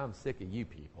and say, I'm sick of you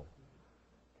people.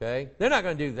 Okay? They're not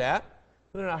going to do that.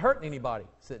 They're not hurting anybody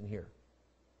sitting here.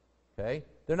 Okay?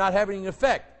 They're not having an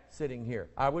effect sitting here.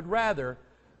 I would rather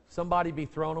somebody be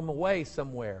throwing them away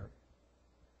somewhere.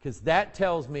 Because that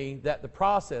tells me that the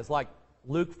process, like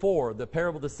Luke 4, the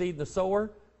parable of the seed and the sower,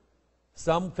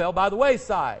 some fell by the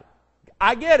wayside.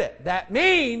 I get it. That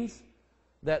means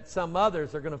that some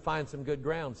others are going to find some good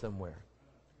ground somewhere.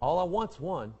 All I want's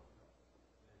one.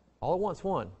 All at once,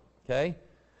 one. Okay?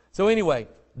 So anyway,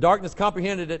 darkness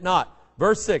comprehended it not.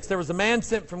 Verse 6, there was a man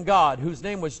sent from God whose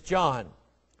name was John.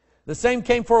 The same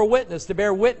came for a witness to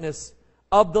bear witness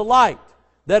of the light,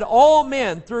 that all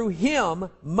men through him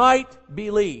might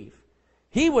believe.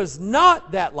 He was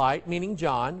not that light, meaning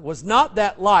John, was not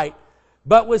that light,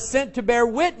 but was sent to bear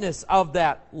witness of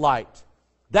that light.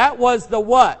 That was the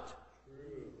what?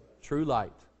 True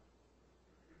light.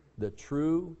 The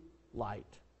true light,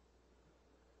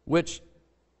 which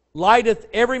lighteth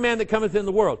every man that cometh in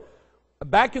the world.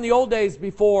 Back in the old days,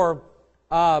 before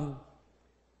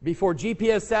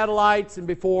GPS satellites and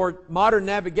before modern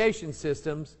navigation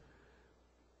systems,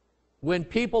 when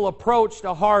people approached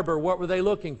a harbor, what were they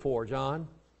looking for, John?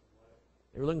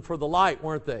 They were looking for the light,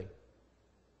 weren't they?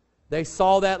 They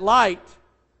saw that light.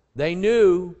 They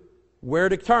knew where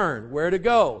to turn, where to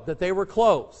go, that they were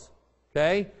close.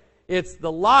 Okay? It's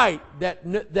the light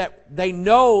that they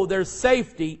know there's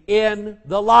safety in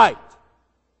the light.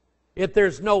 If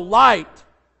there's no light,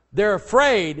 they're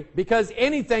afraid because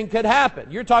anything could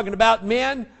happen. You're talking about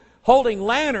men holding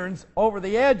lanterns over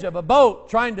the edge of a boat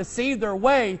trying to see their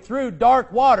way through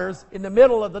dark waters in the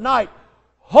middle of the night,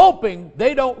 hoping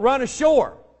they don't run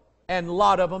ashore. And a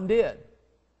lot of them did.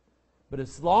 But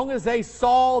as long as they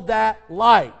saw that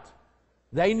light,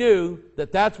 they knew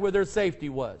that that's where their safety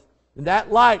was. And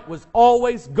that light was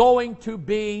always going to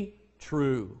be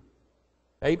true.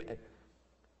 Amen.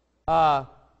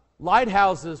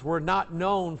 Lighthouses were not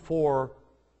known for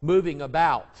moving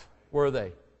about, were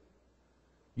they?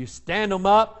 You stand them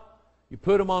up, you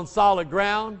put them on solid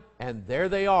ground, and there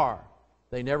they are.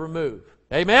 They never move.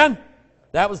 Amen?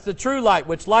 That was the true light,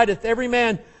 which lighteth every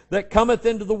man that cometh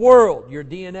into the world. Your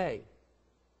DNA.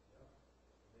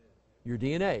 Your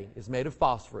DNA is made of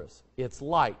phosphorus. It's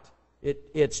light.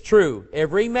 It's true.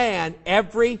 Every man,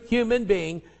 every human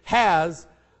being has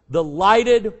the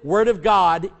lighted Word of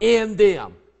God in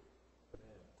them.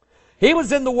 He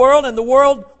was in the world, and the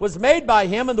world was made by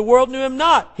Him, and the world knew Him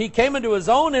not. He came into His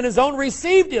own, and His own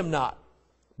received Him not.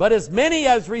 But as many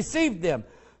as received Him,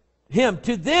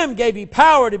 to them gave He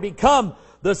power to become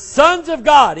the sons of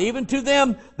God, even to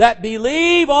them that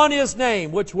believe on His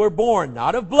name, which were born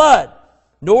not of blood,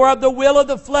 nor of the will of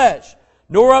the flesh,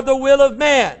 nor of the will of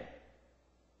man,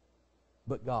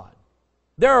 but God.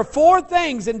 There are 4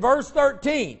 things in verse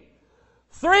 13.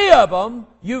 3 of them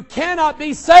you cannot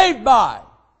be saved by.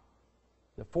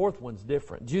 The 4th one's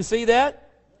different. Did you see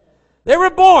that? They were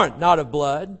born not of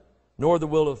blood, nor the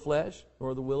will of flesh,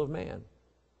 nor the will of man,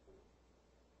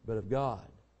 but of God.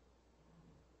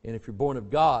 And if you're born of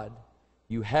God,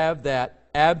 you have that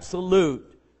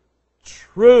absolute,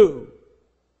 true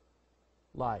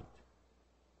light.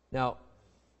 Now,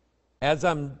 as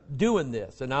I'm doing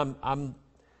this, and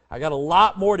I got a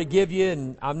lot more to give you,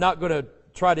 and I'm not going to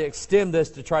try to extend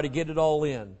this to try to get it all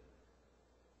in.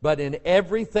 But in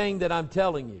everything that I'm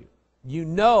telling you, you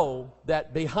know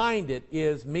that behind it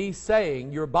is me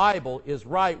saying your Bible is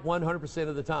right 100%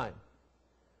 of the time.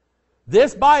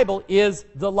 This Bible is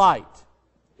the light.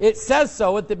 It says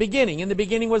so at the beginning. In the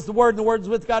beginning was the Word, and the Word was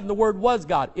with God, and the Word was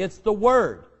God. It's the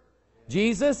Word.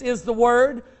 Jesus is the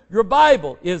Word. Your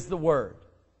Bible is the Word.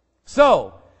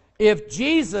 So, if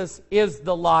Jesus is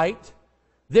the light,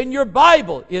 then your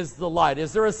Bible is the light.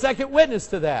 Is there a second witness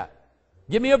to that?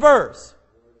 Give me a verse.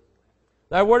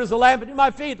 Thy word is a lamp unto my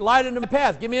feet, light unto my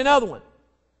path. Give me another one.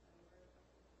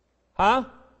 Huh?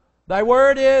 Thy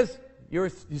word is, you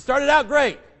started out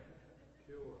great.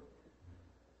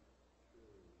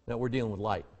 Now we're dealing with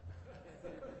light.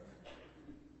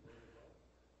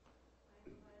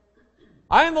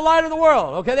 I am the light of the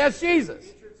world. Okay, that's Jesus.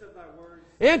 Entrance of thy words.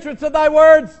 Entrance of thy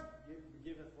words.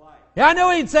 Giveth light. Yeah, I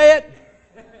knew he'd say it.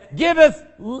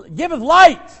 Giveth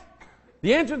light.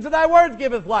 The entrance of thy words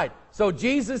giveth light. So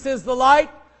Jesus is the light.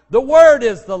 The Word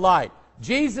is the light.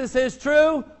 Jesus is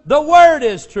true. The Word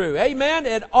is true. Amen.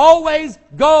 It always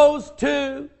goes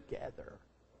together.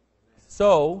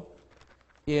 So,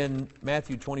 in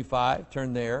Matthew 25,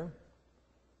 turn there.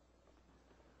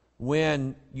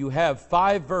 When you have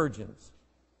 5 virgins,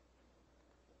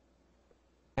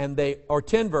 or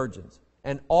 10 virgins,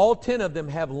 and all 10 of them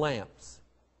have lamps.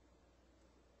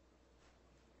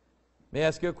 May I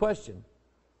ask you a question?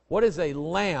 What is a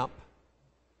lamp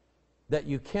that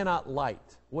you cannot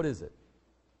light? What is it?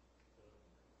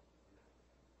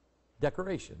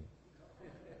 Decoration.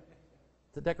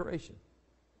 It's a decoration.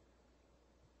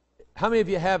 How many of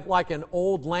you have like an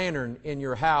old lantern in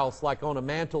your house, like on a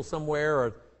mantle somewhere?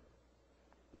 Or,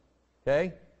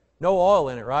 okay? No oil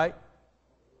in it, right?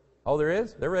 Oh, there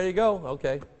is? They're ready to go?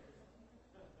 Okay.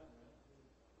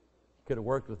 Could have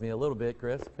worked with me a little bit,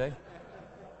 Chris. Okay.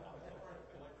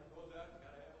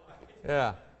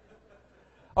 Yeah.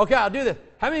 Okay, I'll do this.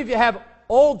 How many of you have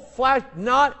old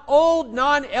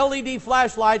non-LED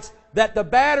flashlights that the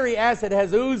battery acid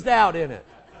has oozed out in it?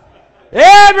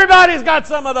 Everybody's got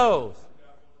some of those.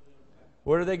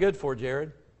 What are they good for,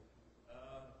 Jared?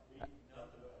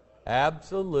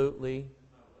 Absolutely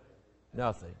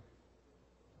nothing.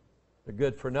 They're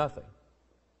good for nothing.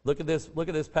 Look at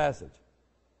this passage.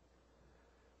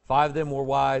 5 of them were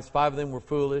wise, 5 of them were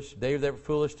foolish. They that were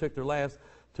foolish took their lamps,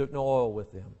 took no oil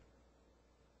with them.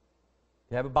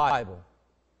 You have a Bible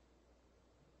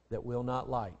that will not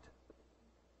light.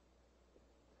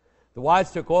 The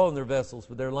wise took oil in their vessels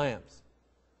with their lamps.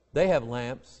 They have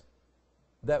lamps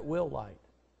that will light.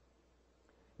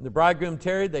 And the bridegroom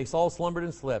tarried, they all slumbered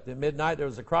and slept. At midnight there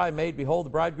was a cry made, Behold, the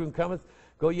bridegroom cometh,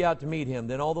 go ye out to meet him.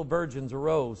 Then all the virgins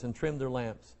arose and trimmed their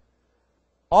lamps.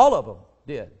 All of them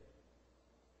did.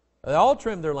 They all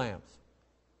trimmed their lamps.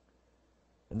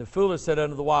 And the foolish said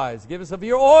unto the wise, Give us of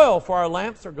your oil, for our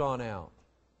lamps are gone out.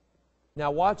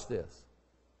 Now watch this.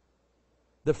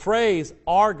 The phrase,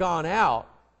 are gone out,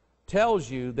 tells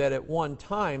you that at one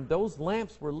time those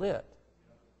lamps were lit.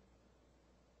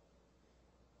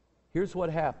 Here's what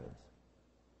happens.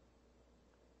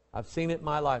 I've seen it in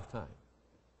my lifetime.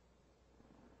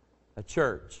 A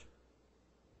church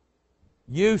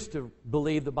used to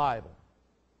believe the Bible.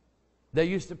 They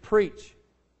used to preach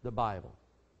the Bible.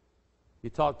 You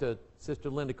talk to Sister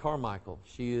Linda Carmichael.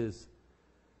 She is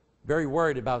very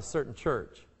worried about a certain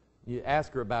church. You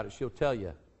ask her about it, she'll tell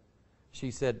you.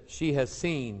 She said she has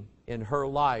seen in her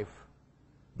life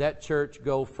that church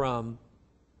go from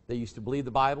they used to believe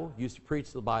the Bible, used to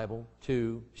preach the Bible,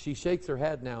 to she shakes her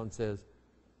head now and says,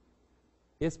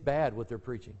 it's bad what they're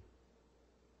preaching.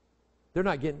 They're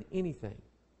not getting anything.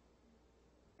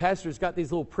 Pastor's got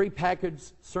these little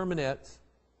prepackaged sermonettes,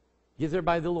 gives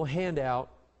everybody the little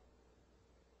handout,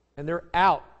 and they're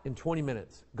out in 20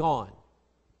 minutes, gone.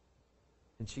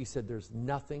 And she said, there's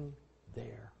nothing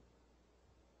there.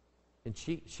 And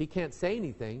she can't say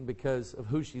anything because of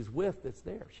who she's with that's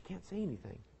there. She can't say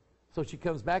anything. So she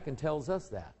comes back and tells us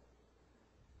that.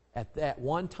 At that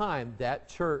one time, that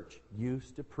church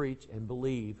used to preach and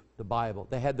believe the Bible.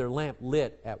 They had their lamp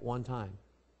lit at one time.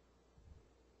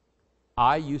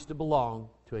 I used to belong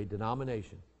to a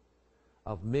denomination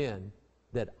of men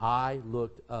that I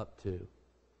looked up to,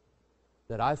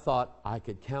 that I thought I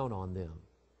could count on them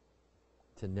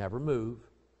to never move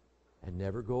and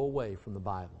never go away from the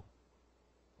Bible.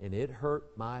 And it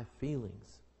hurt my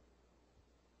feelings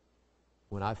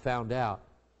when I found out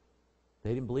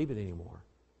they didn't believe it anymore.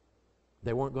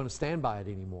 They weren't going to stand by it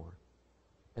anymore.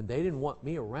 And they didn't want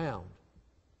me around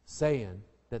saying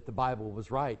that the Bible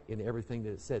was right in everything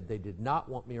that it said. They did not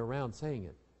want me around saying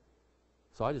it.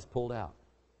 So I just pulled out.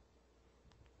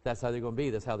 That's how they're going to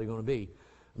be. That's how they're going to be.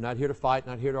 I'm not here to fight,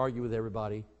 not here to argue with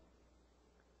everybody.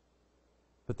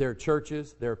 But there are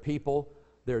churches, there are people,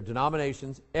 there are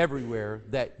denominations everywhere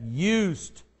that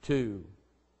used to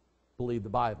believe the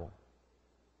Bible.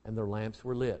 And their lamps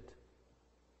were lit.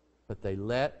 But they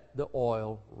let the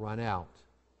oil run out.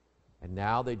 And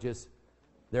now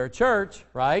they're a church,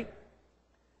 right?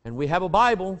 And we have a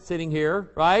Bible sitting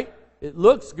here, right? It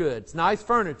looks good. It's nice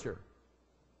furniture.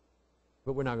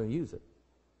 But we're not going to use it.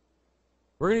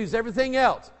 We're going to use everything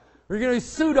else. We're going to use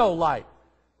pseudo light.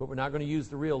 But we're not going to use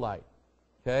the real light.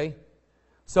 Okay?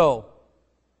 So,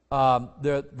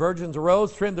 the virgins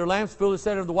arose, trimmed their lamps. Foolish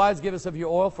said unto the wise, Give us of your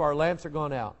oil, for our lamps are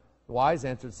gone out. The wise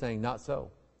answered, saying, Not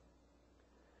so.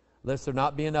 Lest there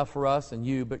not be enough for us and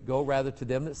you, but go rather to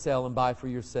them that sell and buy for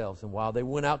yourselves. And while they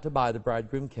went out to buy, the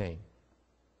bridegroom came.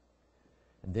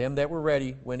 And them that were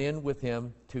ready went in with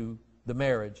him to the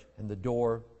marriage, and the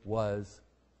door was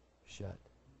shut.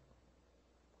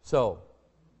 So,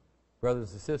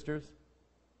 brothers and sisters,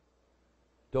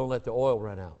 don't let the oil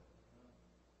run out.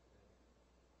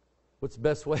 What's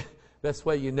the best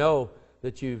way you know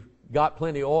that you've got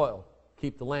plenty of oil?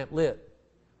 Keep the lamp lit.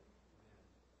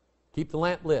 Keep the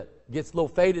lamp lit. Gets a little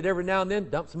faded every now and then,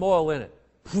 dump some oil in it.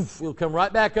 Poof, it'll come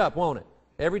right back up, won't it?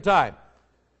 Every time.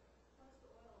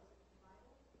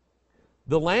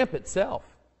 The lamp itself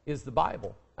is the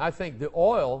Bible. I think the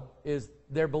oil is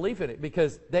their belief in it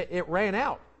because it ran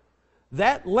out.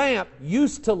 That lamp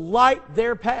used to light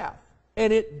their path,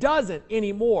 and it doesn't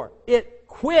anymore. It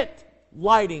quit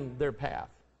lighting their path.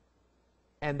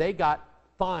 And they got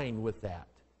fine with that.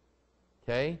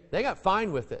 Okay? They got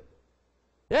fine with it.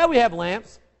 Yeah, we have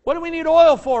lamps. What do we need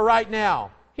oil for right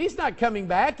now? He's not coming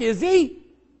back, is he?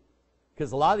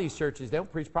 Because a lot of these churches, they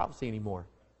don't preach prophecy anymore.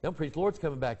 They don't preach Lord's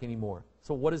coming back anymore.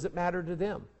 So what does it matter to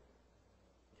them?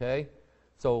 Okay?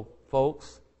 So,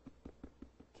 folks,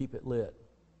 keep it lit.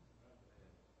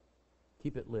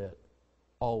 Keep it lit.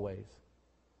 Always.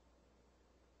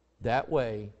 That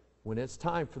way, when it's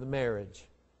time for the marriage,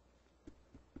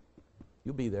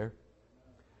 you'll be there.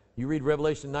 You read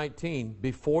Revelation 19,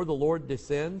 before the Lord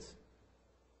descends,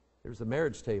 there's a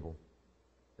marriage table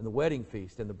and the wedding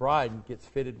feast, and the bride gets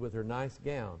fitted with her nice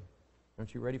gown.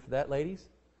 Aren't you ready for that, ladies?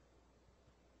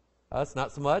 Us,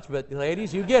 not so much, but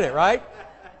ladies, you get it, right?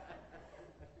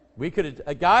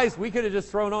 Guys, we could have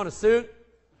just thrown on a suit.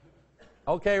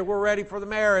 Okay, we're ready for the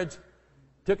marriage.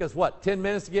 Took us, 10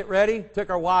 minutes to get ready?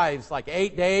 Took our wives like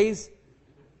 8 days.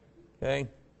 Okay,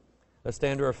 let's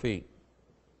stand to our feet.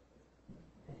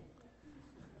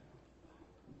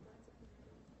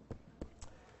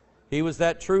 He was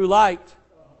that true light.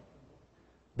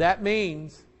 That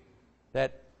means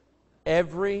that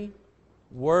every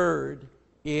word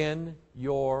in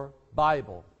your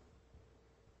Bible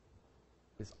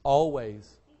is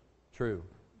always true.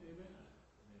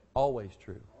 Always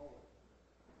true.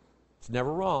 It's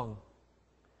never wrong.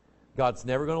 God's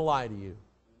never going to lie to you.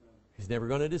 He's never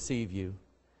going to deceive you.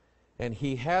 And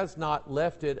He has not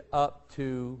left it up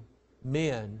to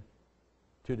men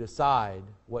to decide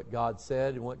what God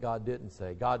said and what God didn't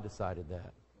say. God decided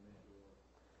that.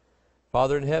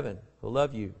 Father in heaven, I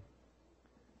love you.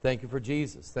 Thank you for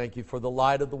Jesus. Thank you for the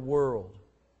light of the world.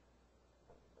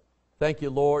 Thank you,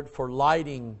 Lord, for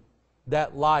lighting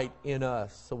that light in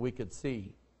us so we could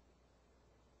see.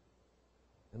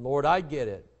 And Lord, I get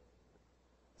it.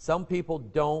 Some people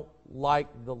don't like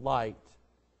the light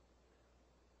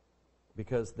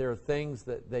because there are things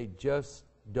that they just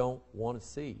don't want to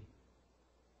see.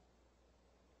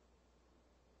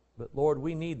 But Lord,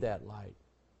 we need that light.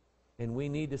 And we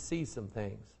need to see some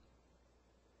things.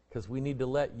 Because we need to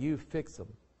let you fix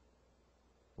them.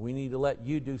 We need to let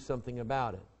you do something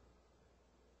about it.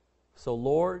 So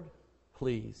Lord,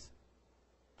 please,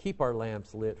 keep our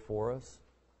lamps lit for us.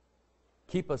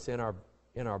 Keep us in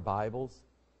our Bibles.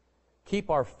 Keep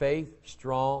our faith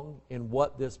strong in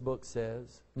what this book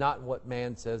says. Not in what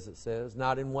man says it says.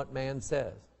 Not in what man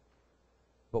says.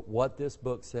 But what this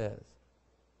book says.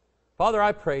 Father,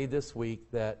 I pray this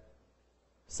week that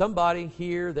somebody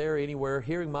here, there, anywhere,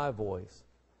 hearing my voice,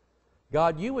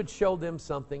 God, you would show them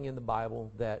something in the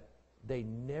Bible that they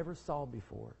never saw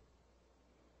before.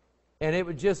 And it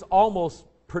would just almost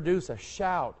produce a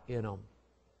shout in them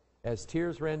as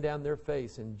tears ran down their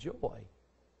face in joy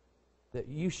that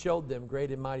you showed them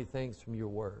great and mighty things from your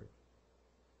word.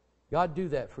 God, do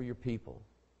that for your people.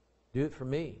 Do it for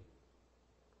me.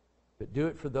 But do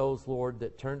it for those, Lord,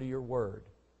 that turn to your word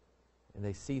and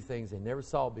they see things they never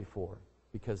saw before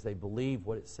because they believe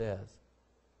what it says.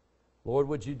 Lord,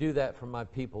 would you do that for my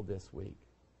people this week?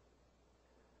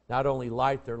 Not only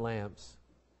light their lamps,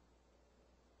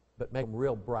 but make them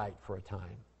real bright for a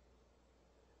time.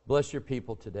 Bless your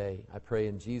people today, I pray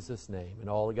in Jesus' name. And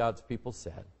all of God's people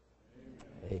said,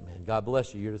 Amen. God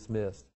bless you. You're dismissed.